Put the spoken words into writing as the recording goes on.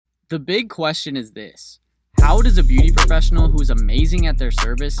The big question is this: how does a beauty professional who's amazing at their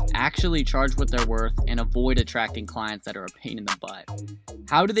service actually charge what they're worth and avoid attracting clients that are a pain in the butt?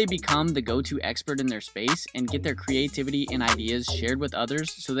 How do they become the go-to expert in their space and get their creativity and ideas shared with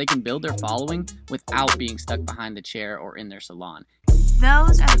others so they can build their following without being stuck behind the chair or in their salon?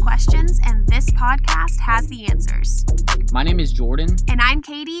 Those are the questions, and this podcast has the answers. My name is Jordan. And I'm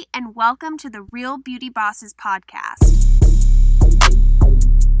Katie, and welcome to the Real Beauty Bosses podcast.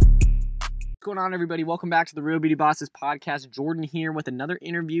 What's going on, everybody? Welcome back to the Real Beauty Bosses podcast. Jordan here with another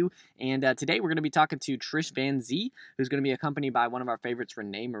interview, and today we're going to be talking to Trish Van Zee, who's going to be accompanied by one of our favorites,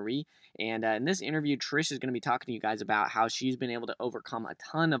 Renee Marie. And in this interview, Trish is going to be talking to you guys about how she's been able to overcome a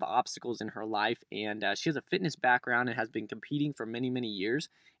ton of obstacles in her life, and she has a fitness background and has been competing for many, many years.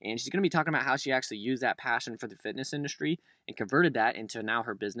 And she's going to be talking about how she actually used that passion for the fitness industry and converted that into now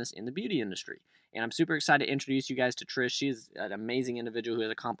her business in the beauty industry. And I'm super excited to introduce you guys to Trish. She's an amazing individual who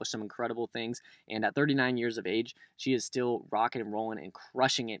has accomplished some incredible things. And at 39 years of age, she is still rocking and rolling and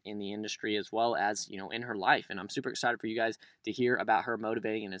crushing it in the industry as well as, in her life. And I'm super excited for you guys to hear about her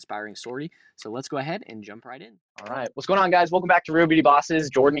motivating and inspiring story. So let's go ahead and jump right in. All right. What's going on, guys? Welcome back to Real Beauty Bosses.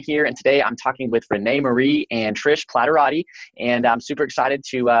 Jordan here. And today I'm talking with Renee Marie and Trish Platterati. And I'm super excited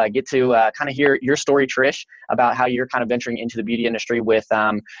to get to kind of hear your story, Trish, about how you're kind of venturing into the beauty industry with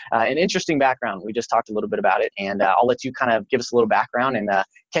an interesting background. We just talked a little bit about it. And I'll let you kind of give us a little background and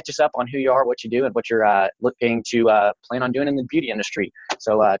catch us up on who you are, what you do, and what you're looking to plan on doing in the beauty industry.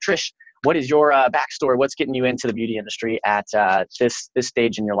 So, Trish, what is your backstory? What's getting you into the beauty industry at this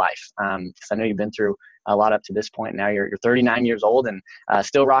stage in your life? Because I know you've been through a lot up to this point. Now you're 39 years old and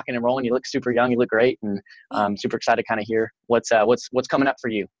still rocking and rolling. You look super young. You look great, and I'm super excited to kind of hear what's coming up for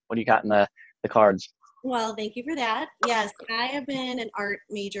you. What do you got in the cards? Well, thank you for that. Yes, I have been an art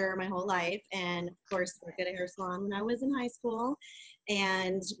major my whole life, and of course worked at a hair salon when I was in high school,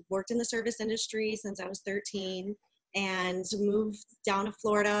 and worked in the service industry since I was 13, and moved down to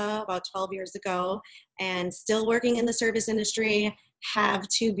Florida about 12 years ago, and still working in the service industry. Have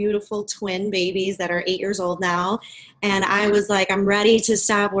two beautiful twin babies that are 8 years old now, and I was like, I'm ready to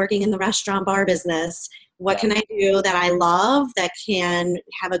stop working in the restaurant bar business. What can I do that I love that can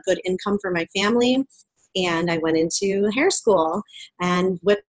have a good income for my family? And I went into hair school and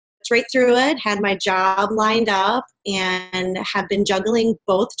whipped right through it, had my job lined up, and have been juggling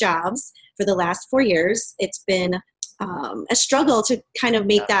both jobs for the last 4 years. It's been a struggle to kind of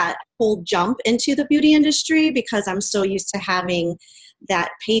make that whole jump into the beauty industry because I'm so used to having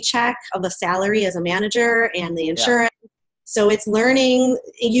that paycheck of a salary as a manager and the insurance. Yeah. So it's learning,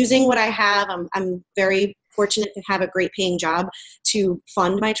 using what I have. I'm very fortunate to have a great paying job to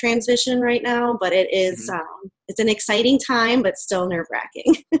fund my transition right now, but it is it's an exciting time, but still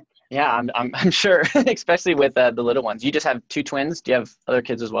nerve-wracking. Yeah, I'm sure, especially with the little ones. You just have two twins. Do you have other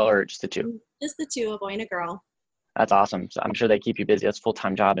kids as well, or just the two? Just the two, a boy and a girl. That's awesome. So I'm sure they keep you busy. That's a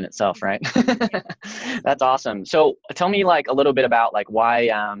full-time job in itself, right? That's awesome. So tell me a little bit about why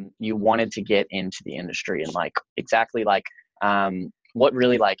you wanted to get into the industry and exactly what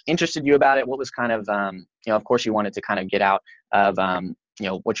really interested you about it. What was kind of, of course you wanted to kind of get out of,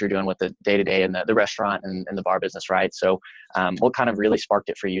 what you're doing with the day-to-day and the restaurant and the bar business, right? So what kind of really sparked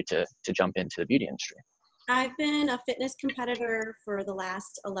it for you to jump into the beauty industry? I've been a fitness competitor for the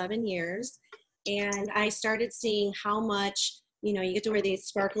last 11 years. And I started seeing how much, you get to wear these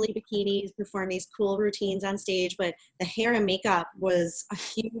sparkly bikinis, perform these cool routines on stage, but the hair and makeup was a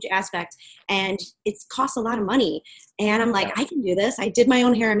huge aspect, and it costs a lot of money. And I'm like, I can do this. I did my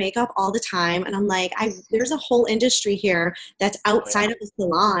own hair and makeup all the time. And I'm like, there's a whole industry here that's outside of the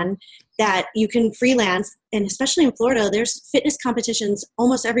salon that you can freelance. And especially in Florida, there's fitness competitions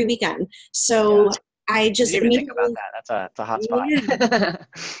almost every weekend. So I just didn't even think about that. That's a hot spot. Yeah.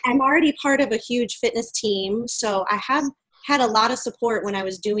 I'm already part of a huge fitness team. So I have had a lot of support when I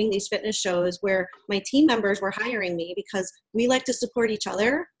was doing these fitness shows where my team members were hiring me because we like to support each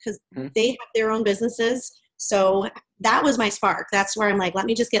other because they have their own businesses. So that was my spark. That's where I'm like, let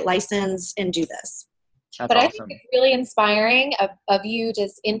me just get licensed and do this. But awesome. I think it's really inspiring of you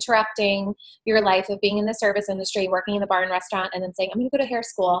just interrupting your life of being in the service industry, working in the bar and restaurant, and then saying, I'm going to go to hair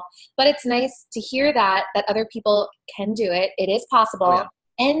school. But it's nice to hear that other people can do it. It is possible. Oh,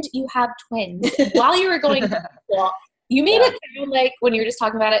 yeah. And you have twins. While you were going to school, you made it sound like when you were just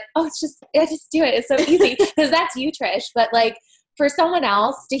talking about it, I just do it. It's so easy. Because that's you, Trish. But for someone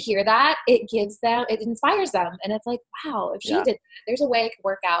else to hear that, it inspires them. And it's like, wow, if she did that, there's a way it could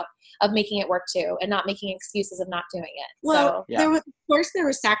work out of making it work too and not making excuses of not doing it. Well, of course there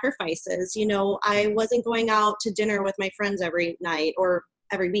were sacrifices. I wasn't going out to dinner with my friends every night or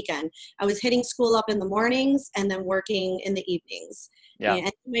every weekend. I was hitting school up in the mornings and then working in the evenings. Yeah.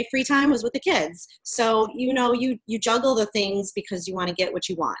 And my free time was with the kids. So, you juggle the things because you want to get what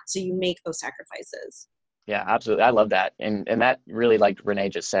you want. So you make those sacrifices. Yeah, absolutely. I love that. And that really, like Renee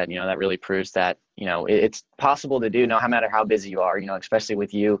just said, that really proves that, it's possible to do no matter how busy you are, especially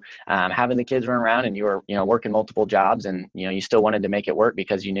with you having the kids run around and you were, working multiple jobs and, you still wanted to make it work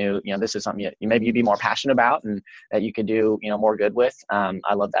because you knew, this is something maybe you'd be more passionate about and that you could do, more good with.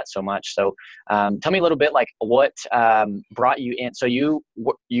 I love that so much. So tell me a little bit like what brought you in. So you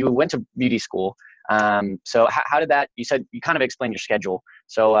went to beauty school. So how did that, you said you kind of explained your schedule.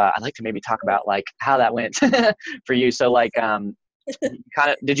 So I'd like to maybe talk about like how that went for you. So like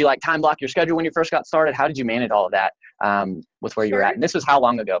did you like time block your schedule when you first got started? How did you manage all of that with where you were at? And this was how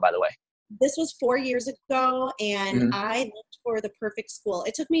long ago, by the way? This was 4 years ago, and Mm-hmm. I looked for the perfect school.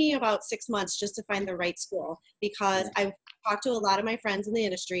 It took me about 6 months just to find the right school because I've talked to a lot of my friends in the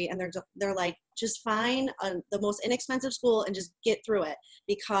industry, and they're like, just find the most inexpensive school and just get through it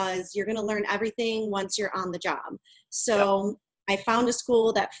because you're going to learn everything once you're on the job. So I found a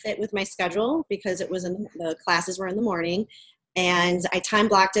school that fit with my schedule because the classes were in the morning, and I time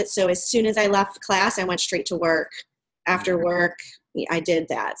blocked it. So as soon as I left class, I went straight to work. After work, I did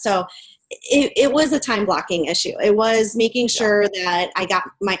that. So it was a time blocking issue. It was making sure that I got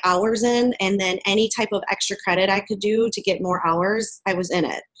my hours in, and then any type of extra credit I could do to get more hours, I was in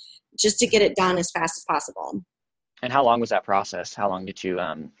it just to get it done as fast as possible. And how long was that process? How long did you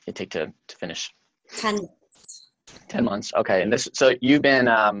it take to finish? 10 months. 10 months. Okay. And so you've been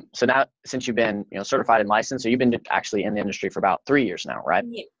so now since you've been certified and licensed, so you've been actually in the industry for about 3 years now, right?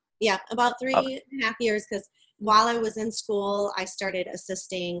 Yeah, about 3.5 years, because while I was in school, I started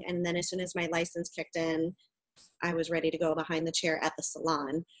assisting, and then as soon as my license kicked in, I was ready to go behind the chair at the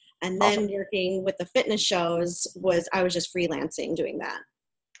salon. And then working with the fitness shows I was just freelancing doing that.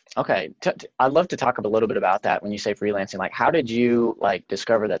 Okay. I'd love to talk a little bit about that. When you say freelancing, like how did you like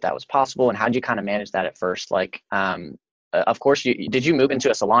discover that was possible, and how did you kind of manage that at first? Like, of course, did you move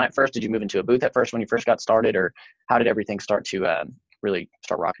into a salon at first? Did you move into a booth at first when you first got started, or how did everything start to really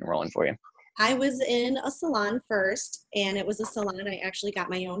start rocking and rolling for you? I was in a salon first, and it was a salon I actually got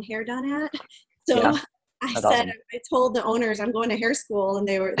my own hair done at. So I told the owners I'm going to hair school, and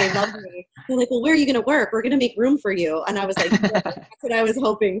they loved me. They're like, well, where are you going to work? We're going to make room for you. And I was like, yeah, that's what I was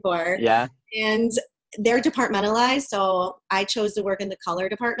hoping for. Yeah. And they're departmentalized, so I chose to work in the color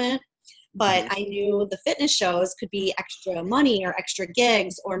department. But I knew the fitness shows could be extra money or extra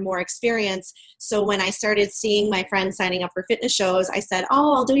gigs or more experience. So when I started seeing my friends signing up for fitness shows, I said,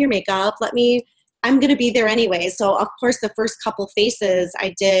 oh, I'll do your makeup. I'm going to be there anyway. So of course, the first couple faces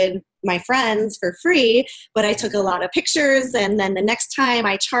I did my friends for free, but I took a lot of pictures. And then the next time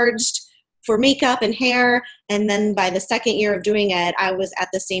I charged for makeup and hair. And then by the second year of doing it, I was at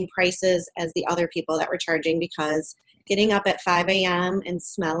the same prices as the other people that were charging, because getting up at 5 a.m. and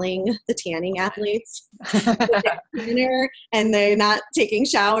smelling the tanning athletes and they're not taking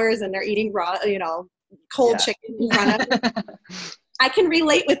showers and they're eating raw, cold chicken in front of them. I can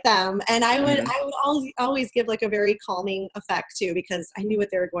relate with them. And I would always give like a very calming effect too, because I knew what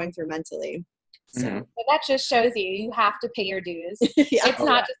they were going through mentally. So But that just shows you have to pay your dues. It's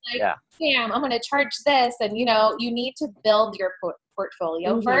not just like, damn, I'm going to charge this. And, you need to build your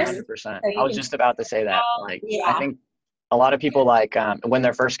portfolio first. 100%. So I was just about to say that. I think a lot of people when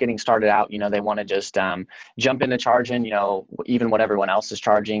they're first getting started out, they want to just jump into charging, even what everyone else is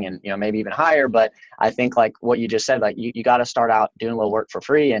charging and, maybe even higher. But I think like what you just said, like you got to start out doing a little work for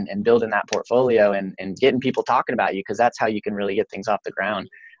free and building that portfolio and getting people talking about you, because that's how you can really get things off the ground.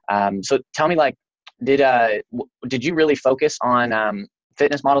 So tell me, like, did you really focus on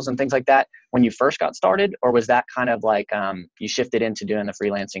fitness models and things like that when you first got started, or was that kind of like you shifted into doing the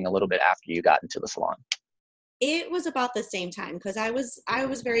freelancing a little bit after you got into the salon? It was about the same time, because I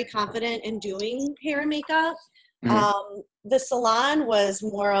was very confident in doing hair and makeup. The salon was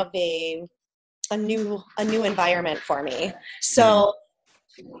more of a new environment for for So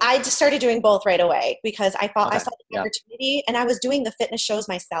I just started doing both right away, because I saw the opportunity, and I was doing the fitness shows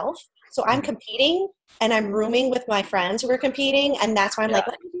myself. So I'm competing and I'm rooming with my friends who were competing. And that's why I'm like,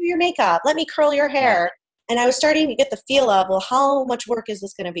 let me do your makeup. Let me curl your hair. And I was starting to get the feel of, well, how much work is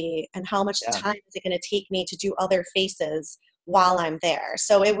this going to be? And how much time is it going to take me to do other faces while I'm there?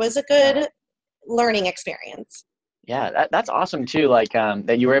 So it was a good learning experience. Yeah, that's awesome too. Like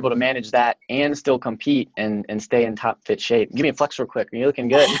that you were able to manage that and still compete and stay in top fit shape. Give me a flex real quick. You're looking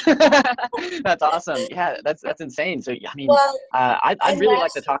good. That's awesome. Yeah, that's insane. So I mean, I'd really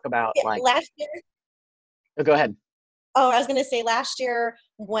like to talk about last year. Oh, go ahead. Oh, I was going to say last year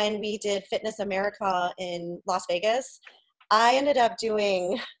when we did Fitness America in Las Vegas, I ended up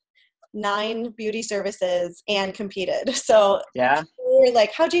doing 9 beauty services and competed. So were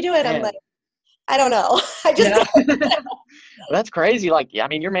like, how'd you do it? I'm Man. like, I don't know. I just Yeah. That's crazy. Like, yeah, I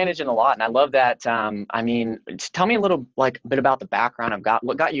mean, you're managing a lot, and I love that. I mean, just tell me a little bit about the background of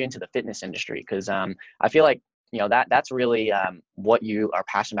what got you into the fitness industry, because I feel like that's really what you are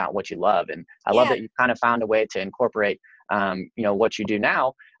passionate about, what you love, and I love yeah. that you kind of found a way to incorporate what you do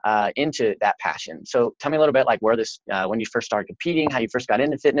now into that passion. So tell me a little bit like where when you first started competing, how you first got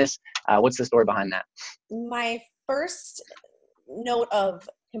into fitness. What's the story behind that? My first note of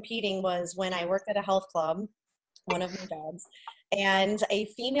competing was when I worked at a health club, one of my jobs, and a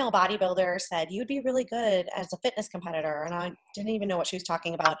female bodybuilder said, "You'd be really good as a fitness competitor." And I didn't even know what she was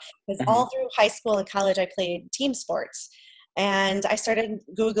talking about, because Mhm. all through high school and college I played team sports. And I started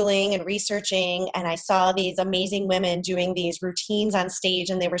Googling and researching, and I saw these amazing women doing these routines on stage,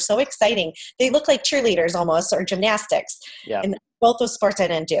 and they were so exciting. They looked like cheerleaders almost, or gymnastics. Yeah. And both those sports I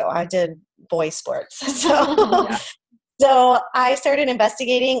didn't do. I did boy sports. So Yeah. so I started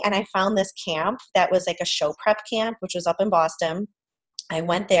investigating, and I found this camp that was like a show prep camp, which was up in Boston. I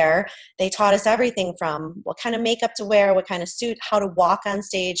went there. They taught us everything from what kind of makeup to wear, what kind of suit, how to walk on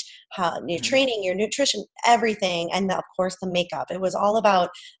stage, how your Mhm. training, your nutrition, everything. And of course the makeup. It was all about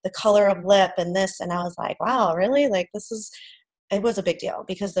the color of lip and this. And I was like, wow, really? Like it was a big deal,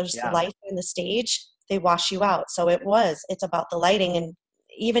 because there's Yeah. light on the stage, they wash you out. So it's about the lighting. And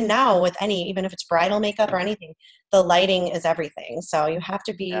even now with even if it's bridal makeup or anything, the lighting is everything. So you have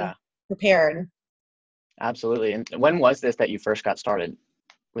to be Yeah. prepared. Absolutely. And when was this that you first got started?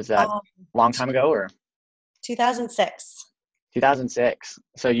 Was that Um, a long time ago or 2006. 2006?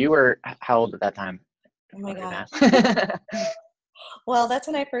 So you were how old at that time? Oh my Okay, God. math. Well, that's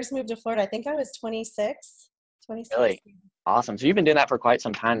when I first moved to Florida. I think I was 26. 26. Really? Awesome. So you've been doing that for quite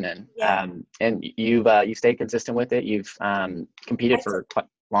some time then. Yeah. And you've stayed consistent with it. You've I competed for took, quite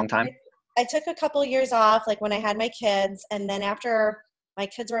a long time. I took a couple years off, like when I had my kids. And then after my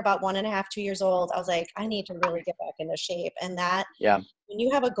kids were about 1.5, 2 years old, I was like, I need to really get back into shape. And that, Yeah. when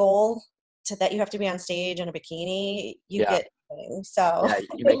you have a goal that you have to be on stage in a bikini, you Yeah. get things. So Yeah.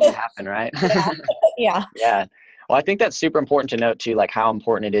 You make it happen, right? yeah, yeah. Yeah. Well, I think that's super important to note too, like how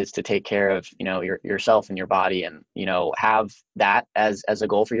important it is to take care of, yourself and your body, and, have that as a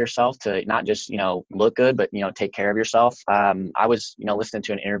goal for yourself, to not just, look good, but, take care of yourself. I was, listening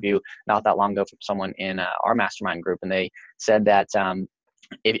to an interview not that long ago from someone in our mastermind group, and they said that,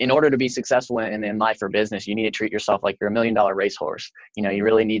 in order to be successful in life or business, you need to treat yourself like you're $1 million racehorse. You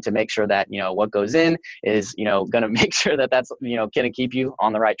really need to make sure that, what goes in is, going to make sure that that's, going to keep you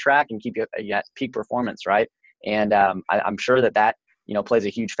on the right track and keep you at peak performance. Right. And I'm sure that, plays a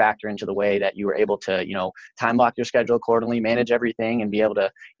huge factor into the way that you were able to, time block your schedule accordingly, manage everything, and be able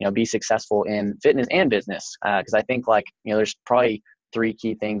to, be successful in fitness and business. Because I think there's probably 3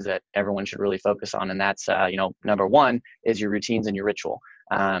 key things that everyone should really focus on. And that's, number 1 is your routines and your ritual.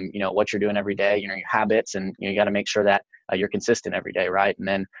 What you're doing every day, your habits, and you got to make sure that you're consistent every day. Right. And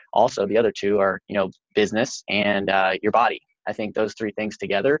then also the other 2 are, business and your body. I think those 3 things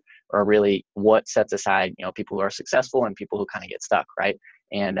together are really what sets aside, people who are successful and people who kind of get stuck. Right.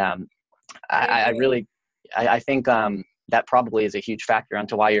 And I think that probably is a huge factor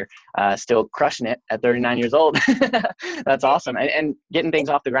onto why you're still crushing it at 39 years old. That's awesome. And getting things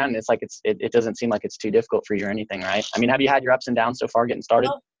off the ground, it's like it doesn't seem like it's too difficult for you or anything, right? I mean, have you had your ups and downs so far getting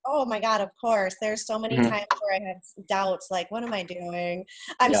started? Oh my God, of course. There's so many Mhm. times where I had doubts, like, what am I doing?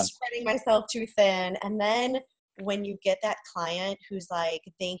 I'm Yeah. spreading myself too thin. And then when you get that client who's like,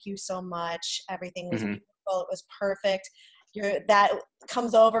 thank you so much, everything was Mhm. beautiful, it was perfect, that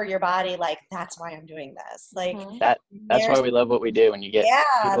comes over your body, like, that's why I'm doing this. Like, Mhm. That's why there's, we love what we do when you get yeah,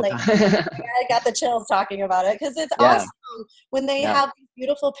 people. like, I got the chills talking about it, because it's Yeah. awesome when they Yeah. have these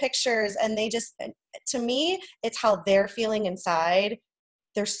beautiful pictures, and to me, it's how they're feeling inside.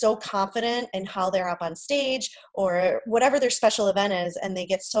 They're so confident in how they're up on stage or whatever their special event is, and they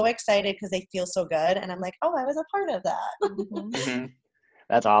get so excited because they feel so good. And I'm like, oh, I was a part of that. Mhm. Mhm.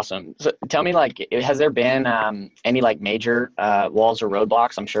 That's awesome. So tell me, has there been any major walls or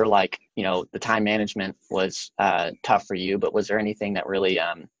roadblocks? I'm sure the time management was tough for you, but was there anything that really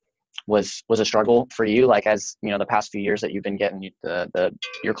was a struggle for you, as the past few years that you've been getting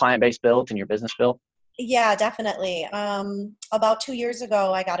your client base built and your business built? Yeah, definitely. About 2 years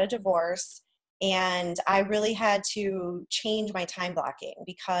ago, I got a divorce, and I really had to change my time blocking,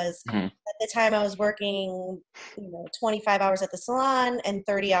 because Mhm. at the time I was working, 25 hours at the salon and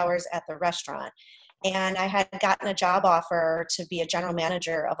 30 hours at the restaurant. And I had gotten a job offer to be a general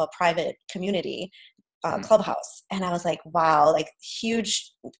manager of a private community Mhm. clubhouse. And I was like, wow, like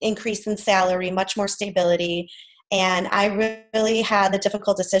huge increase in salary, much more stability. And I really had the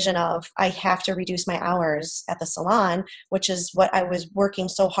difficult decision of I have to reduce my hours at the salon, which is what I was working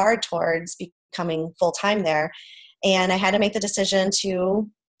so hard towards becoming full-time there. And I had to make the decision to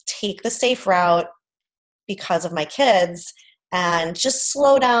take the safe route because of my kids and just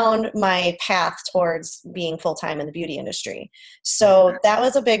slow down my path towards being full-time in the beauty industry. So that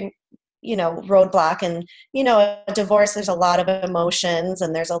was a big, roadblock. And, a divorce, there's a lot of emotions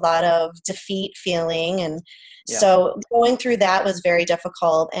and there's a lot of defeat feeling. And so going through that was very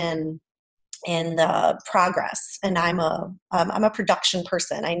difficult and progress. And I'm a production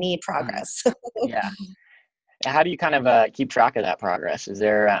person. I need progress. Yeah. How do you kind of keep track of that progress? Is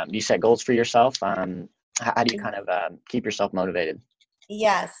there, do you set goals for yourself? How do you kind of keep yourself motivated?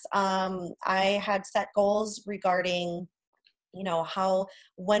 Yes. I had set goals regarding,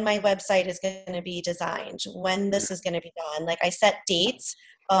 when my website is going to be designed, when this is going to be done. Like I set dates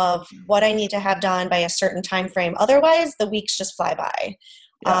of what I need to have done by a certain time frame. Otherwise, the weeks just fly by.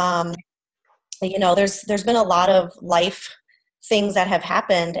 Yeah. There's been a lot of life things that have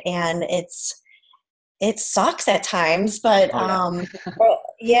happened, and it sucks at times, but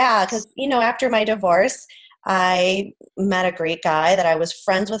because after my divorce, I met a great guy that I was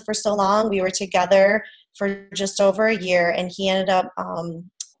friends with for so long. We were together for just over a year, and he ended up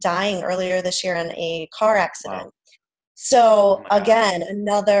dying earlier this year in a car accident. Wow. So again,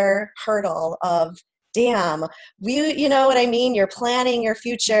 another hurdle of, damn, you know what I mean? You're planning your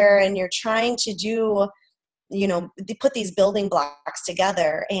future and you're trying to do, put these building blocks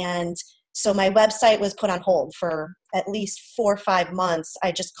together. And so my website was put on hold for at least 4 or 5 months.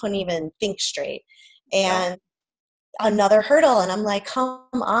 I just couldn't even think straight. And another hurdle. And I'm like, come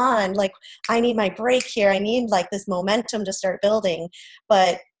on, like I need my break here. I need like this momentum to start building.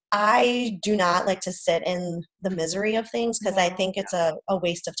 But I do not like to sit in the misery of things because I think it's a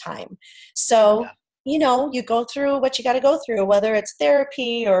waste of time. So, you go through what you got to go through, whether it's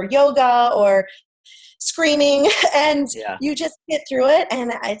therapy or yoga or screaming, and you just get through it.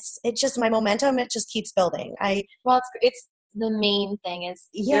 And it's just my momentum. It just keeps building. It's the main thing is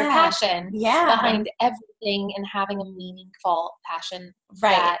your passion behind everything, and having a meaningful passion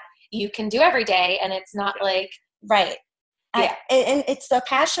that you can do every day. And it's not and it's a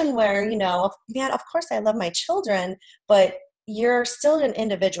passion where, of course I love my children, but you're still an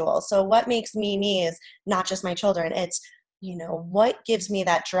individual. So what makes me is not just my children. It's, what gives me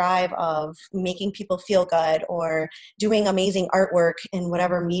that drive of making people feel good or doing amazing artwork in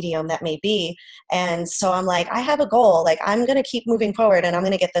whatever medium that may be. And so I'm like, I have a goal, like I'm going to keep moving forward and I'm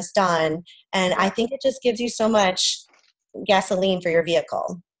going to get this done. And I think it just gives you so much gasoline for your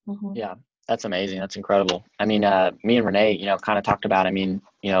vehicle. Mm-hmm. Yeah, that's amazing. That's incredible. I mean, me and Renee, kind of talked about,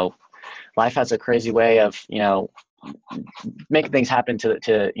 life has a crazy way of, making things happen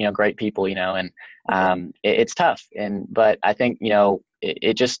to great people, and it's tough. But I think,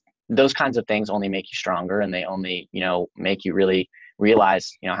 it just, those kinds of things only make you stronger, and they only, make you really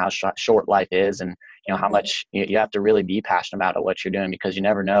realize, how short life is, and, how much you have to really be passionate about what you're doing, because you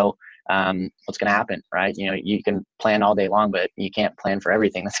never know what's going to happen, right? You can plan all day long, but you can't plan for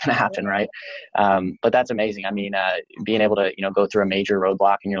everything that's going to happen, right? But that's amazing. I mean, being able to, go through a major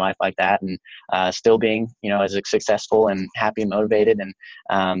roadblock in your life like that, and still being, as successful and happy and motivated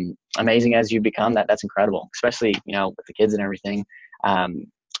and amazing as you become, that's incredible, especially, with the kids and everything.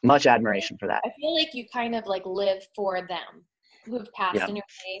 Much admiration for that. I feel like you kind of like live for them who have passed in your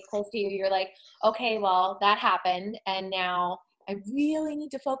life close to you. You're like, okay, well, that happened, and now I really need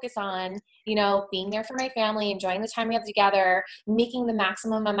to focus on, being there for my family, enjoying the time we have together, making the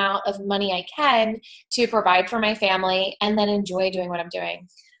maximum amount of money I can to provide for my family, and then enjoy doing what I'm doing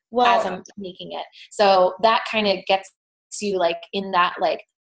as I'm making it. So that kind of gets you like in that like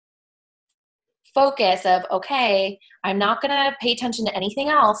focus of, okay, I'm not going to pay attention to anything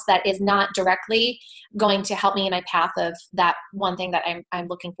else that is not directly going to help me in my path of that one thing that I'm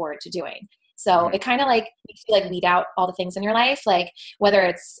looking forward to doing. So it kind of like makes you like weed out all the things in your life, like whether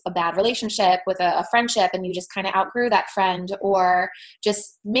it's a bad relationship with a friendship and you just kind of outgrew that friend, or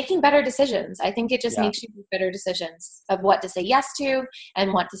just making better decisions. I think it just makes you make better decisions of what to say yes to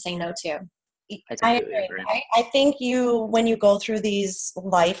and what to say no to. I agree. I think when you go through these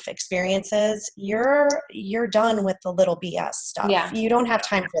life experiences, you're done with the little BS stuff. Yeah. You don't have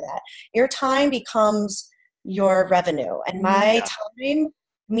time for that. Your time becomes your revenue, and my time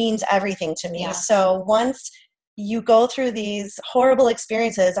means everything to me. Yeah. So once you go through these horrible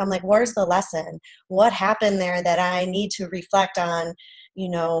experiences, I'm like, where's the lesson? What happened there that I need to reflect on?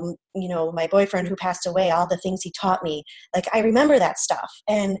 My boyfriend who passed away, all the things he taught me, like I remember that stuff,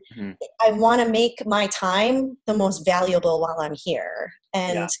 and I want to make my time the most valuable while I'm here.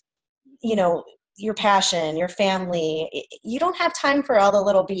 And your passion, your family. You don't have time for all the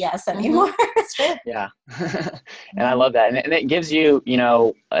little BS anymore. Yeah. And I love that. And it gives you,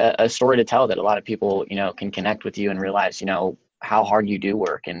 a story to tell that a lot of people, can connect with you and realize, how hard you do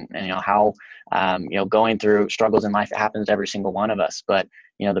work and how, going through struggles in life, it happens to every single one of us. But,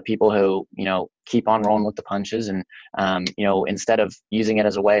 the people who, keep on rolling with the punches and, instead of using it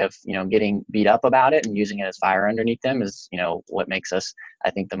as a way of, getting beat up about it and using it as fire underneath them is, what makes us,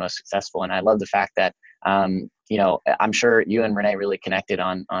 I think, the most successful. And I love the fact that, I'm sure you and Renee really connected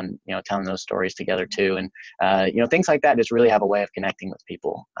on, telling those stories together too. And, things like that just really have a way of connecting with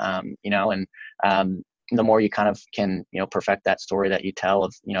people, the more you kind of can, perfect that story that you tell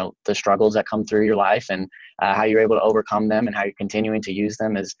of, the struggles that come through your life and how you're able to overcome them and how you're continuing to use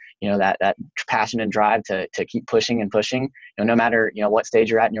them as, that passion and drive to keep pushing and pushing, no matter, what stage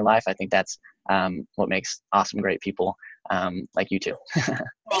you're at in your life. I think that's what makes awesome, great people like you two. Thank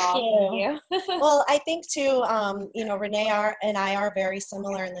you. Well, I think too, Renee and I are very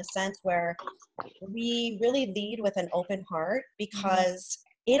similar in the sense where we really lead with an open heart because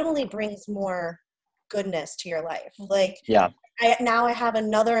it only brings more goodness to your life. Like, yeah. I have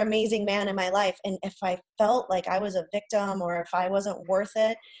another amazing man in my life. And if I felt like I was a victim or if I wasn't worth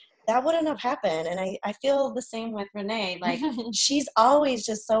it, that wouldn't have happened. And I feel the same with Renee. Like she's always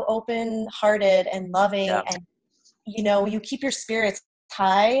just so open hearted and loving and, you keep your spirits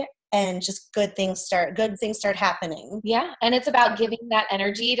high and just good things start happening. Yeah. And it's about giving that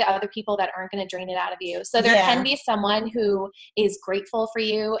energy to other people that aren't going to drain it out of you. So there can be someone who is grateful for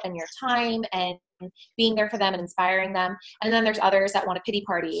you and your time and being there for them and inspiring them. And then there's others that want a pity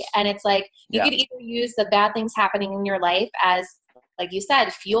party. And it's like, you could either use the bad things happening in your life as, like you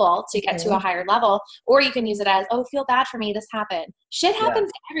said, fuel to get to a higher level, or you can use it as, oh, feel bad for me, this happened. Shit happens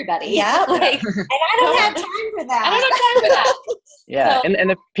to everybody. Yeah. Like, and I don't have time for that. I don't have time for that. Yeah. So, and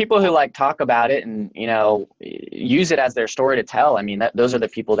the people who like talk about it and, use it as their story to tell. I mean, those are the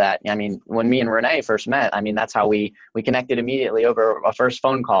people that, when me and Renee first met, that's how we connected immediately over a first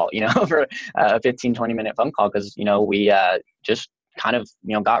phone call, over a 15, 20-minute phone call. Cause, we just kind of,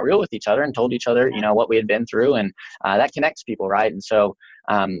 got real with each other and told each other, what we had been through, and that connects people. Right. And so,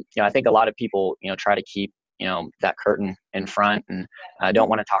 I think a lot of people, try to keep, that curtain in front and don't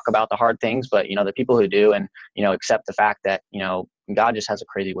want to talk about the hard things, but, the people who do and, accept the fact that, God just has a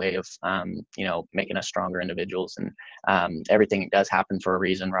crazy way of, making us stronger individuals, and everything does happen for a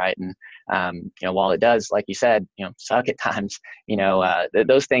reason. Right. And, while it does, like you said, suck at times,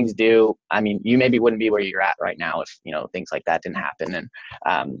 those things do, you maybe wouldn't be where you're at right now if, things like that didn't happen.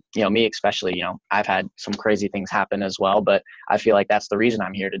 And, me especially, I've had some crazy things happen as well, but I feel like that's the reason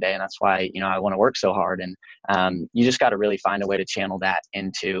I'm here today. And that's why, I want to work so hard. And, you just got to really find a way to channel that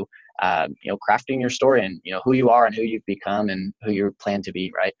into, crafting your story and, who you are and who you've become and who you plan to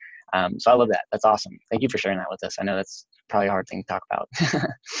be. Right. So I love that. That's awesome. Thank you for sharing that with us. I know that's probably a hard thing to talk about.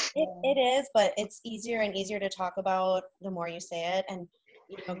 It is, but it's easier and easier to talk about the more you say it. And,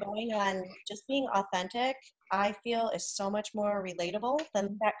 going on just being authentic, I feel is so much more relatable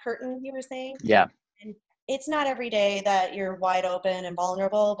than that curtain you were saying. Yeah. And it's not every day that you're wide open and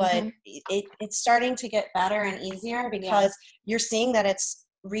vulnerable, but it's starting to get better and easier because you're seeing that it's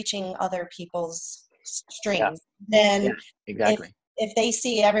reaching other people's strings. Then exactly. If they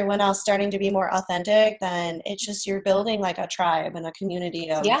see everyone else starting to be more authentic, then it's just, you're building like a tribe and a community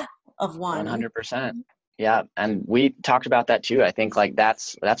of one. 100%. Yeah. And we talked about that too. I think like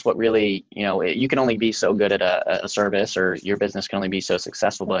that's what really, you can only be so good at a service, or your business can only be so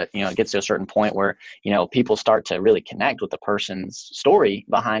successful, but, it gets to a certain point where, people start to really connect with the person's story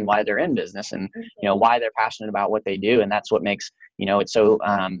behind why they're in business and, why they're passionate about what they do. And that's what makes, it so,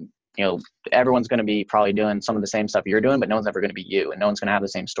 everyone's going to be probably doing some of the same stuff you're doing, but no one's ever going to be you, and no one's going to have the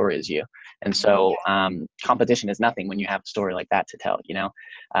same story as you. And so competition is nothing when you have a story like that to tell,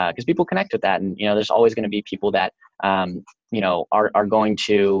 because people connect with that. And, there's always going to be people that, are going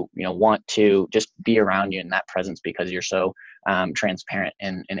to, want to just be around you in that presence because you're so transparent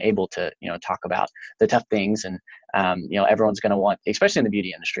and able to, talk about the tough things. And, everyone's going to want, especially in the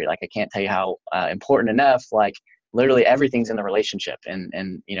beauty industry, like I can't tell you how important enough, like, literally everything's in the relationship and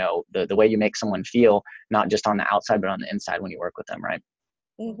the way you make someone feel, not just on the outside, but on the inside when you work with them. Right.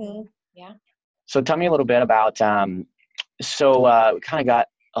 Mm-hmm. Yeah. So tell me a little bit about, we kind of got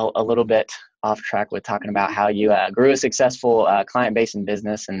a little bit off track with talking about how you grew a successful client base in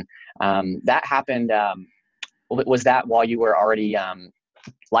business. And that happened, was that while you were already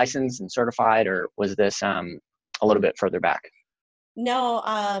licensed and certified, or was this a little bit further back? No,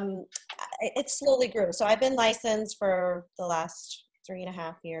 it slowly grew. So I've been licensed for the last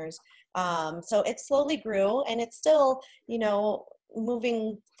 3.5 years. So it slowly grew, and it's still,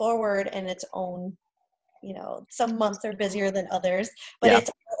 moving forward in its own, some months are busier than others, but Yeah.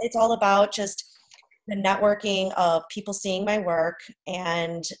 it's all about just the networking of people seeing my work,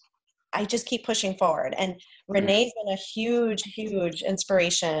 and I just keep pushing forward. And Renee's been a huge, huge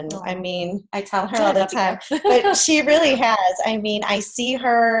inspiration. I mean, I tell her all the time, but she really has. I mean, I see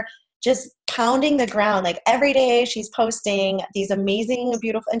her just pounding the ground. Like every day she's posting these amazing,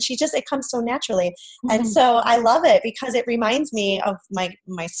 beautiful, and it comes so naturally. And so I love it because it reminds me of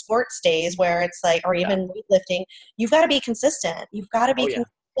my sports days where it's like, or even weightlifting, you've got to be consistent. You've got to be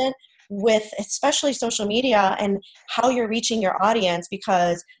consistent with especially social media and how you're reaching your audience,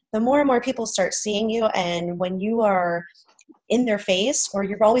 because the more and more people start seeing you, and when you are in their face or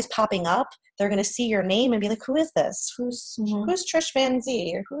you're always popping up, they're going to see your name and be like, who is this? Who's Trish Van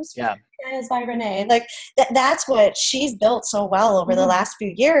Z? Or who's is by Renee? Like that's what she's built so well over the last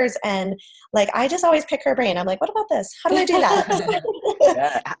few years. And like, I just always pick her brain. I'm like, what about this? How do I do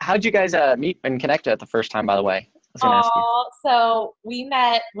that? How'd you guys meet and connect at the first time, by the way? I was gonna ask you. So we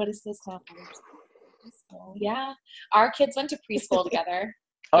met, what is this now? Preschool. Yeah. Our kids went to preschool together.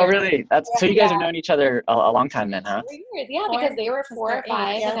 Oh, really? So you guys have known each other a long time then, huh? 4 years, because they were 4 or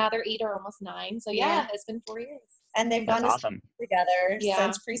 5, and now they're 8 or almost 9. So it's been 4 years. And they've gone to school together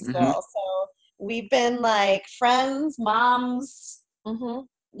since preschool. Mm-hmm. So we've been like friends, moms, artists.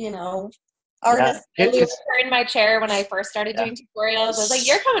 Yeah. You were in my chair when I first started doing tutorials. I was like,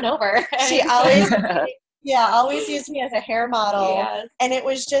 you're coming over. She always used me as a hair model. Yes. And it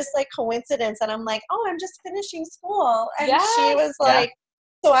was just like coincidence. And I'm like, oh, I'm just finishing school. And she was like,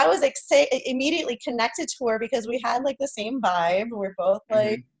 so I was immediately connected to her because we had like the same vibe. We're both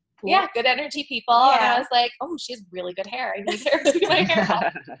like, good energy people. Yeah. And I was like, oh, she has really good hair. I need her to do my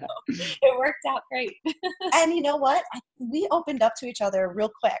hair. So it worked out great. And you know what? We opened up to each other real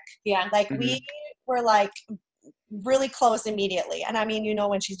quick. Yeah. Like we were like really close immediately. And I mean,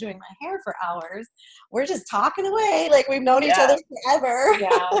 when she's doing my hair for hours, we're just talking away. Like we've known each other forever.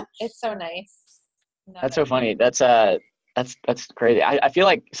 Yeah. It's so nice. That's so funny. That's crazy. I feel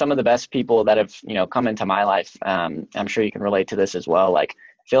like some of the best people that have, come into my life, I'm sure you can relate to this as well. Like,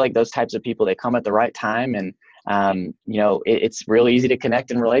 I feel like those types of people, they come at the right time, and, it's really easy to connect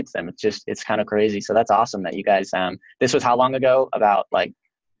and relate to them. It's kind of crazy. So that's awesome that you guys, this was how long ago? About like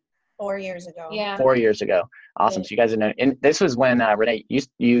 4 years ago. Yeah. 4 years ago. Awesome. Yeah. So you guys have known, and this was when, Renee, you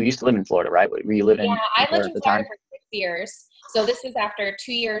used to live in Florida, right? Were you living? Yeah, I lived in Florida for 6 years. So this was after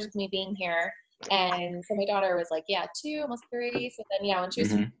 2 years of me being here. And so my daughter was like, 2, almost 3. So then, when she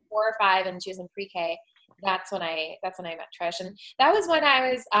was 4 or 5 and she was in pre-K, that's when I met Trish. And that was when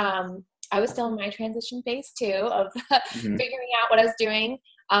I was still in my transition phase too of figuring out what I was doing.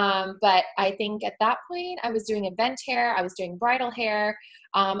 But I think at that point I was doing event hair. I was doing bridal hair.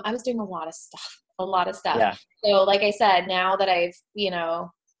 I was doing a lot of stuff. Yeah. So like I said, now that I've,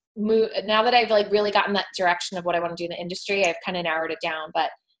 now that I've like really gotten that direction of what I want to do in the industry, I've kind of narrowed it down. But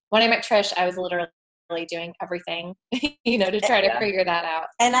when I met Trish, I was literally doing everything, to try to figure that out.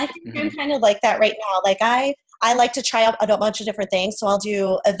 And I think I'm kind of like that right now. Like I like to try out a bunch of different things. So I'll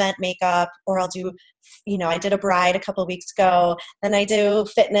do event makeup, or I'll do, I did a bride a couple of weeks ago. Then I do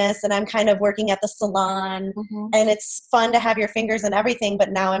fitness, and I'm kind of working at the salon. And it's fun to have your fingers in everything.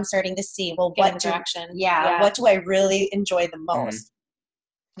 But now I'm starting to see, well, what do I really enjoy the most?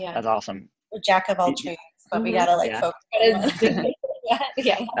 Yeah, that's awesome. We're jack of all trades, but we gotta focus.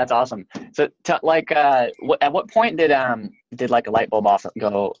 Yeah, that's awesome. So, at what point did like a light bulb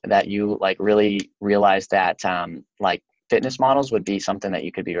go that you like really realized that like fitness models would be something that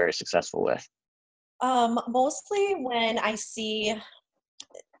you could be very successful with? Mostly when I see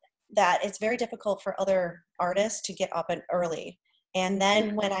that it's very difficult for other artists to get up and early, and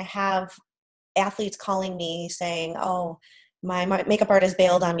then when I have athletes calling me saying, "Oh, my makeup artist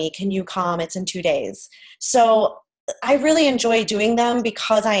bailed on me. Can you come? It's in 2 days." So I really enjoy doing them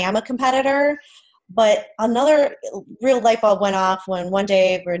because I am a competitor. But another real light bulb went off when one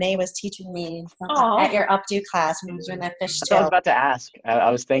day Renee was teaching me at your updo class when we was doing that fish tail. I was about to ask. I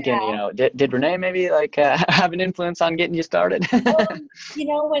was thinking, did Renee maybe like have an influence on getting you started?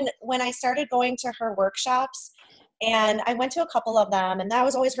 When I started going to her workshops, and I went to a couple of them, and that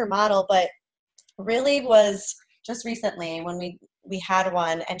was always her model, but really was just recently when we had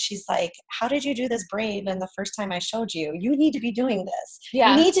one, and she's like, how did you do this braid? And the first time I showed you, you need to be doing this.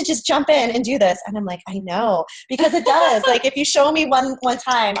 Yeah. You need to just jump in and do this. And I'm like, I know, because it does. Like if you show me one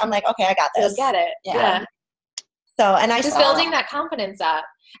time, I'm like, okay, I got this. You'll get it. Yeah. So, and I just building that confidence up.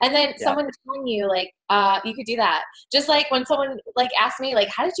 And then Yeah. someone telling you like, you could do that. Just like when someone like asked me like,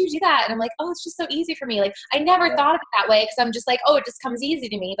 how did you do that? And I'm like, oh, it's just so easy for me. Like I never Yeah. thought of it that way because I'm just like, oh, it just comes easy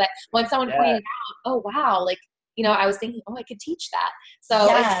to me. But when someone Yeah. pointed out, oh wow, like, you know, I was thinking, oh, I could teach that. So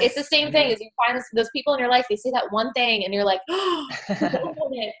it's the same thing as you find those people in your life, they say that one thing and you're like, oh,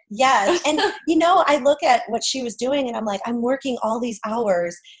 Yes. And, I look at what she was doing and I'm like, I'm working all these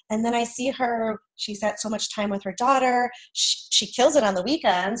hours. And then I see her, she's had so much time with her daughter. She kills it on the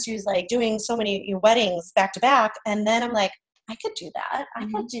weekends. She's like doing so many weddings back to back. And then I'm like, I could do that. I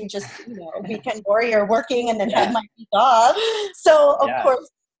could do just, weekend warrior working and then have my week off. So of course,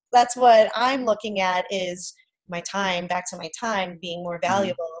 that's what I'm looking at is my time, back to my time being more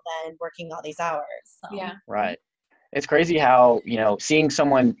valuable than working all these hours. So. yeah. Right. It's crazy how, seeing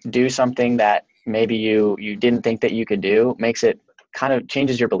someone do something that maybe you didn't think that you could do makes it kind of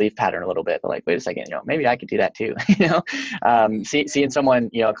changes your belief pattern a little bit. But like, wait a second, maybe I could do that too. Seeing someone,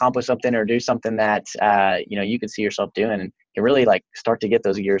 accomplish something or do something that, you could see yourself doing, and you really like start to get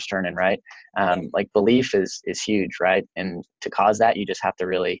those gears turning, right? Like belief is huge, right? And to cause that, you just have to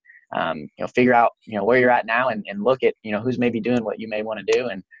really, figure out, where you're at now and look at, who's maybe doing what you may want to do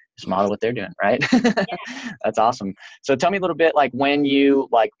and just model what they're doing, right? That's awesome. So tell me a little bit, like when you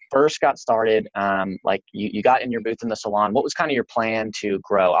like first got started, like you got in your booth in the salon, what was kind of your plan to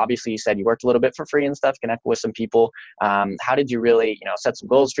grow? Obviously you said you worked a little bit for free and stuff, connect with some people. How did you really, set some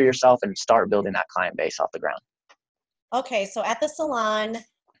goals for yourself and start building that client base off the ground? Okay. So at the salon,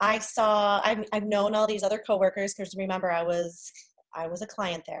 I've known all these other coworkers because remember I was a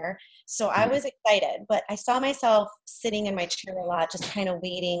client there. So I was excited, but I saw myself sitting in my chair a lot, just kind of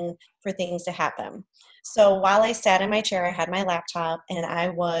waiting for things to happen. So while I sat in my chair, I had my laptop and I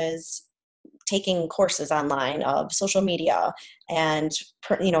was taking courses online of social media and,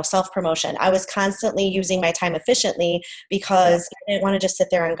 self-promotion. I was constantly using my time efficiently because I didn't want to just sit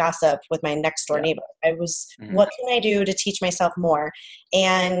there and gossip with my next door neighbor. I was, what can I do to teach myself more?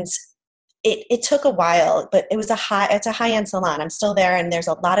 And it took a while, but it's a high-end salon. I'm still there and there's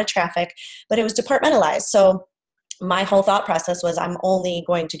a lot of traffic, but it was departmentalized. So my whole thought process was I'm only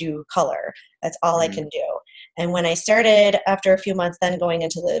going to do color. That's all I can do. And when I started after a few months then going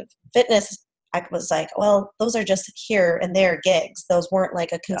into the fitness, I was like, well, those are just here and there gigs. Those weren't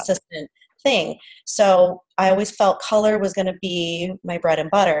like a consistent thing. So I always felt color was going to be my bread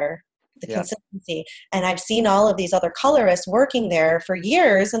and butter. The consistency. And I've seen all of these other colorists working there for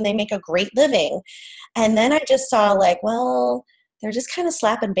years and they make a great living. And then I just saw like, well, they're just kind of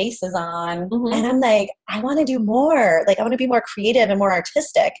slapping bases on. And I'm like, I want to do more. Like I want to be more creative and more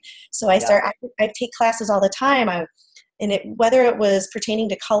artistic. So I take classes all the time. Whether it was pertaining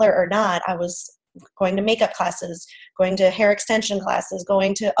to color or not, I was going to makeup classes, going to hair extension classes,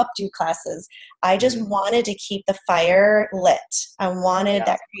 going to updo classes. I just wanted to keep the fire lit. I wanted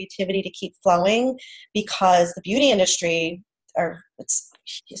that creativity to keep flowing because the beauty industry it's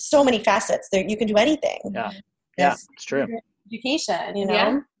so many facets. You can do anything. Yeah, it's true. Education,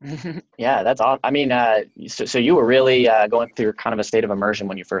 Yeah, that's awesome. I mean, so you were really going through kind of a state of immersion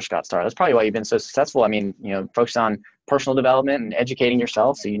when you first got started. That's probably why you've been so successful. I mean, focus on personal development and educating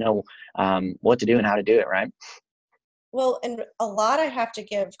yourself so you know what to do and how to do it, right? Well, and a lot I have to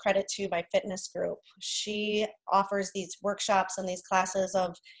give credit to my fitness group. She offers these workshops and these classes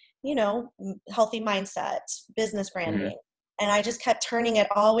of, healthy mindset, business branding. And I just kept turning it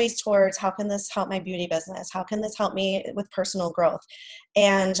always towards how can this help my beauty business? How can this help me with personal growth?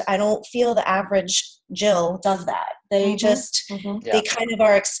 And I don't feel the average Jill does that. They they kind of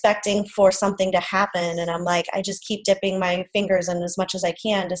are expecting for something to happen. And I'm like, I just keep dipping my fingers in as much as I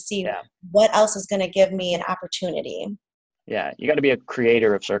can to see what else is going to give me an opportunity. Yeah, you got to be a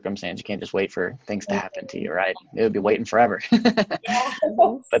creator of circumstance. You can't just wait for things to happen to you, right? It would be waiting forever.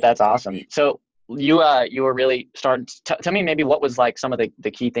 But that's awesome. So you were really starting tell me maybe what was like some of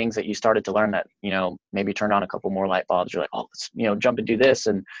the key things that you started to learn that maybe turned on a couple more light bulbs. You're like, oh, let's jump and do this.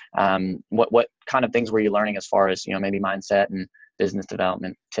 And what kind of things were you learning as far as maybe mindset and business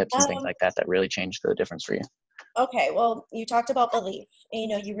development tips and things like that really changed the difference for you? Okay, well, you talked about belief.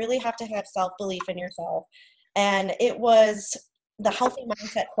 You really have to have self-belief in yourself. And it was the healthy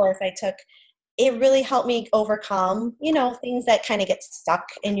mindset course I took. It really helped me overcome, things that kind of get stuck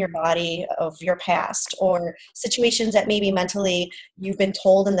in your body of your past or situations that maybe mentally you've been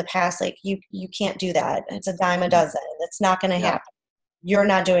told in the past, like you can't do that. It's a dime a dozen. It's not going to happen. You're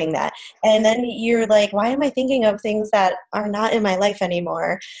not doing that. And then you're like, why am I thinking of things that are not in my life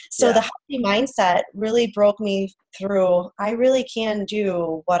anymore? So the healthy mindset really broke me through. I really can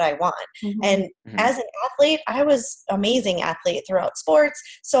do what I want. And as an athlete, I was amazing athlete throughout sports.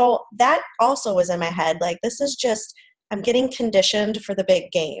 So that also was in my head. Like, this is just, I'm getting conditioned for the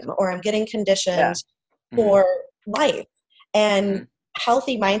big game, or I'm getting conditioned Yeah. for life. And Mhm.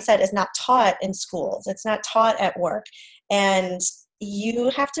 healthy mindset is not taught in schools. It's not taught at work. And you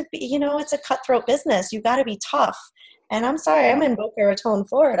have to be, it's a cutthroat business. You got to be tough. And I'm sorry, I'm in Boca Raton,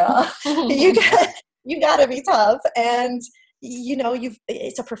 Florida. you got to be tough. And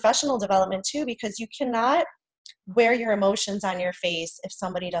it's a professional development too, because you cannot wear your emotions on your face if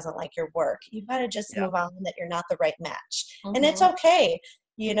somebody doesn't like your work. You got to just move on, that you're not the right match. And it's okay.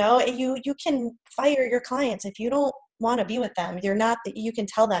 You can fire your clients if you don't want to be with them. You can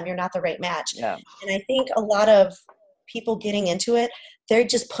tell them you're not the right match. Yeah. And I think a lot of people getting into it, they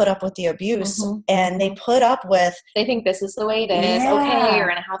just put up with the abuse, and they put up with, they think this is the way it is. Yeah. Okay, you're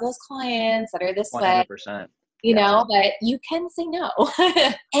gonna have those clients that are this 100%. way, but you can say no.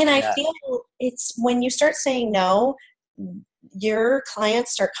 And I feel it's when you start saying no, your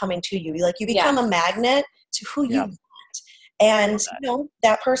clients start coming to you. Like, you become a magnet to who you want. And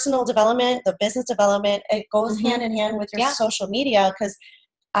that personal development, the business development, it goes hand in hand with your social media, because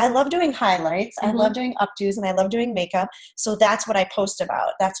I love doing highlights. I love doing updos, and I love doing makeup. So that's what I post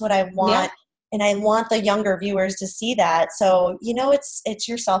about. That's what I want. And I want the younger viewers to see that. So, it's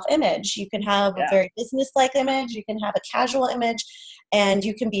your self-image. You can have a very business-like image. You can have a casual image. And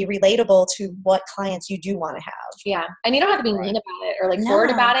you can be relatable to what clients you do want to have. Yeah. And you don't have to be mean about it or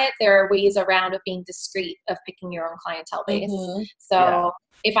forward about it. There are ways around of being discreet, of picking your own clientele base. So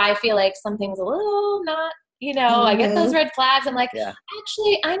if I feel like something's a little not, I get those red flags. I'm like,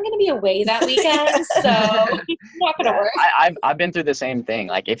 actually, I'm going to be away that weekend, so it's not going to work. I've been through the same thing.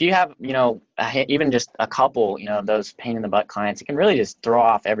 Like, if you have, even just a couple, of those pain in the butt clients, it can really just throw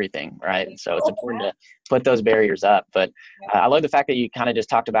off everything, right? So it's important to put those barriers up. But I love the fact that you kind of just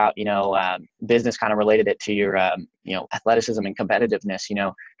talked about, business, kind of related it to your, athleticism and competitiveness,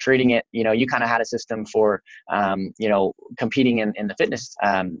 treating it, you kind of had a system for, competing in the fitness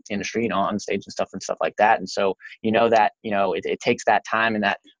industry, on stage and stuff like that. And so, that, it takes that time and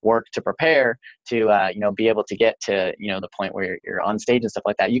that work to prepare to, be able to get to, the point where you're on stage and stuff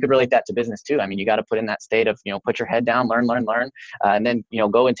like that. You could relate that to business too. I mean, you got to put in that state of, put your head down, learn, and then,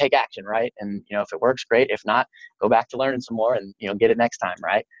 go and take action. Right. And, if it works, great. If not, go back to learning some more and, get it next time.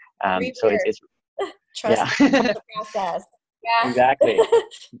 Right. So it's trust the process. Yeah, exactly.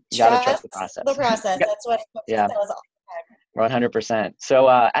 You got to trust the process. The process. That's what does all the time. 100%. So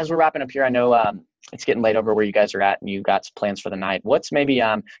as we're wrapping up here, I know it's getting late over where you guys are at, and you've got some plans for the night. What's maybe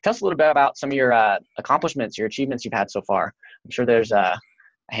tell us a little bit about some of your accomplishments, your achievements you've had so far. I'm sure there's a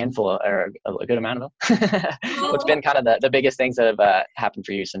handful or a good amount of them. What's been kind of the biggest things that have happened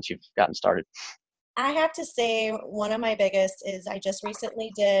for you since you've gotten started? I have to say, one of my biggest is I just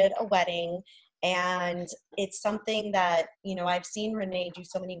recently did a wedding. And it's something that, I've seen Renee do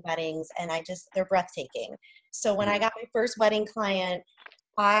so many weddings, and they're breathtaking. So when I got my first wedding client,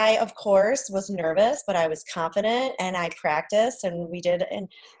 I, of course, was nervous, but I was confident, and I practiced, and we did. And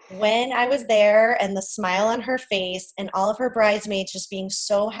when I was there, and the smile on her face, and all of her bridesmaids just being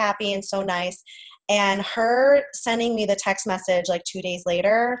so happy and so nice, and her sending me the text message like 2 days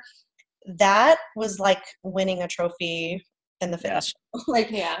later, that was like winning a trophy in the finish.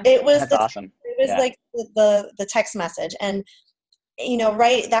 It was awesome. It was like the text message, and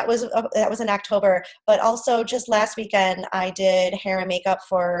that was in October. But also, just last weekend, I did hair and makeup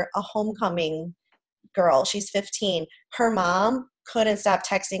for a homecoming girl. She's 15. Her mom couldn't stop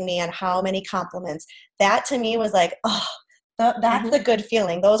texting me on how many compliments. That to me was like, oh, that's the good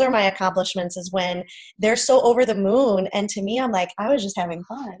feeling. Those are my accomplishments, is when they're so over the moon. And to me, I'm like, I was just having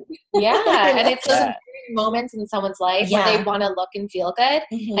fun. Yeah. And it's those moments in someone's life where they want to look and feel good.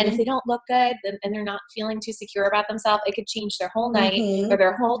 And if they don't look good and they're not feeling too secure about themselves, it could change their whole night or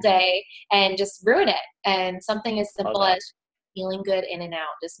their whole day and just ruin it. And something as simple as feeling good in and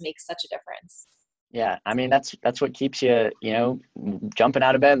out just makes such a difference. Yeah. I mean, that's what keeps you, jumping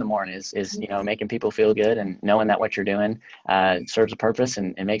out of bed in the morning is making people feel good and knowing that what you're doing serves a purpose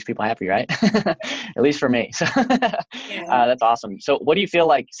and makes people happy, right? At least for me. So that's awesome. So what do you feel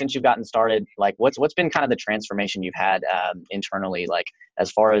like since you've gotten started, like what's been kind of the transformation you've had internally, like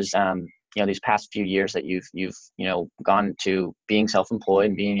as far as, these past few years that you've gone to being self-employed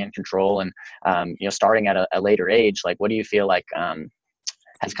and being in control and, starting at a later age, like what do you feel like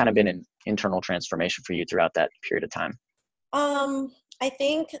has kind of been an internal transformation for you throughout that period of time? I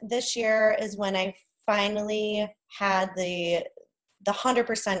think this year is when I finally had the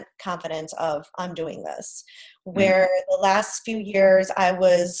 100% confidence of I'm doing this, where the last few years I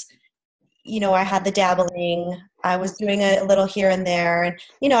was, I had the dabbling, I was doing a little here and there, and,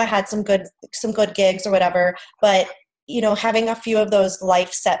 I had some good gigs or whatever, but, having a few of those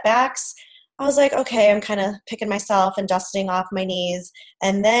life setbacks, I was like, okay, I'm kind of picking myself and dusting off my knees.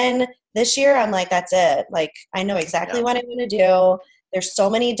 And then this year, I'm like, that's it. Like, I know exactly what I'm going to do. There's so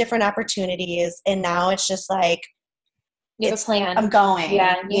many different opportunities. And now it's just like, You have a plan. I'm going.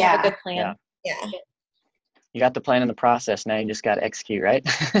 Yeah, you have a good plan. Yeah. You got the plan in the process. Now you just got to execute, right?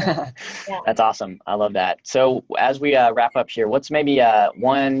 Yeah. That's awesome. I love that. So as we wrap up here, what's maybe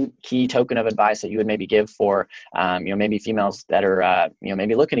one key token of advice that you would maybe give for, maybe females that are,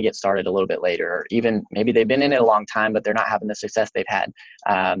 maybe looking to get started a little bit later, or even maybe they've been in it a long time, but they're not having the success they've had,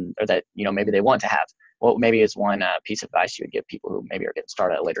 or that, maybe they want to have. What maybe is one piece of advice you would give people who maybe are getting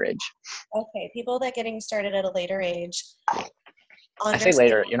started at a later age? Okay. People that getting started at a later age. I say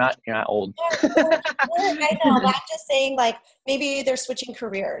later. You're not old. I know. But I'm just saying, like, maybe they're switching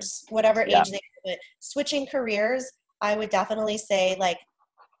careers, whatever age they are. But switching careers, I would definitely say, like,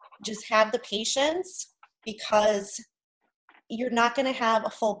 just have the patience, because you're not going to have a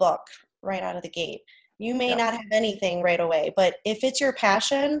full book right out of the gate. You may not have anything right away, but if it's your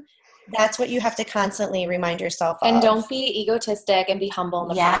passion, that's what you have to constantly remind yourself of. And don't be egotistic, and be humble in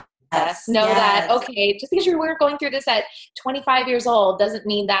the process. Know that, okay, just because you were going through this at 25 years old doesn't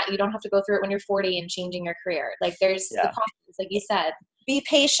mean that you don't have to go through it when you're 40 and changing your career. Like, there's the process, like you said. Be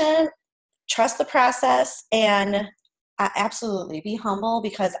patient, trust the process, and absolutely be humble,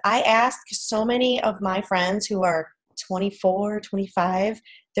 because I ask so many of my friends who are 24, 25,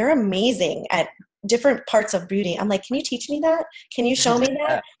 they're amazing at different parts of beauty. I'm like, can you teach me that? Can you show me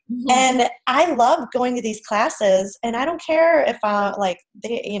that? And I love going to these classes, and I don't care if I'm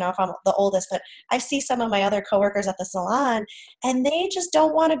if I'm the oldest, but I see some of my other coworkers at the salon, and they just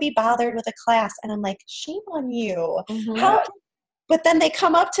don't want to be bothered with a class. And I'm like, shame on you. But then they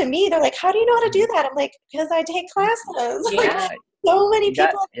come up to me, they're like, how do you know how to do that? I'm like, because I take classes. Like, so many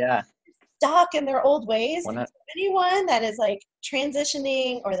people stuck in their old ways. Anyone that is like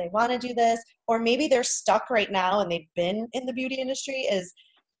transitioning, or they want to do this, or maybe they're stuck right now and they've been in the beauty industry, is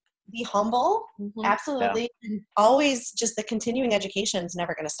be humble. Absolutely. And always, just the continuing education is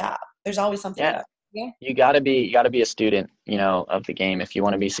never going to stop. There's always something else. You gotta be a student, of the game. If you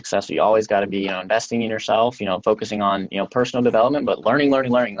want to be successful, you always got to be, investing in yourself, focusing on, personal development, but learning.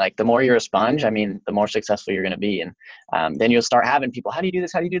 Like, the more you're a sponge, I mean, the more successful you're going to be. And then you'll start having people, how do you do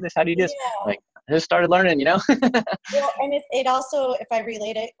this? How do you do this? How do you do this? Like, I just started learning, Well, and it also, if I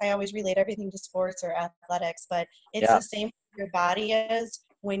relate it, I always relate everything to sports or athletics, but it's the same your body is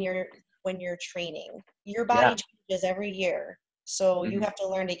when you're training. Your body changes every year. So you have to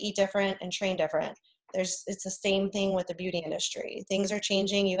learn to eat different and train different. It's the same thing with the beauty industry. Things are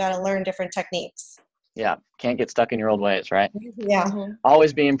changing. You got to learn different techniques. Yeah. Can't get stuck in your old ways, right? Yeah.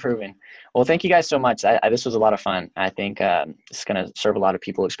 Always be improving. Well, thank you guys so much. This was a lot of fun. I think it's going to serve a lot of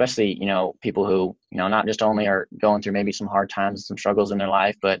people, especially, people who, not just only are going through maybe some hard times and some struggles in their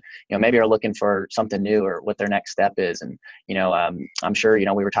life, but, maybe are looking for something new, or what their next step is. And, I'm sure, we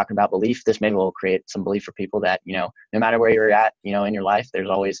were talking about belief. This maybe will create some belief for people that, no matter where you're at, in your life, there's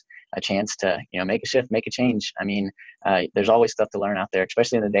always a chance to, make a shift, make a change. I mean, there's always stuff to learn out there,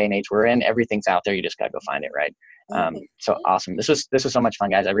 especially in the day and age we're in. Everything's out there. You just got to go find it. Right. So awesome. This was so much fun,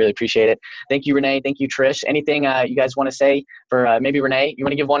 guys. I really appreciate it. Thank you, Renee. Thank you, Trish. Anything you guys want to say for maybe Renee? You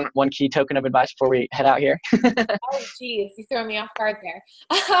want to give one key token of advice before we head out here? Oh, geez, you throw me off guard there.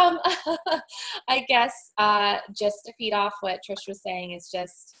 I guess just to feed off what Trish was saying is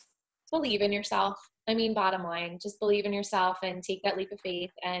just believe in yourself. I mean, bottom line, just believe in yourself and take that leap of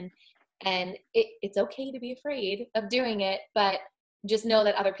faith. And it's okay to be afraid of doing it, but just know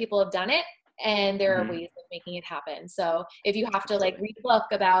that other people have done it, and there are ways of making it happen. So if you have to read a book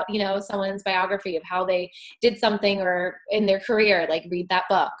about, someone's biography of how they did something or in their career, read that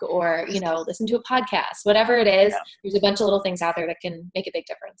book, or, listen to a podcast, whatever it is, there's a bunch of little things out there that can make a big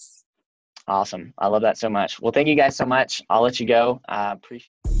difference. Awesome. I love that so much. Well, thank you guys so much. I'll let you go. Appreciate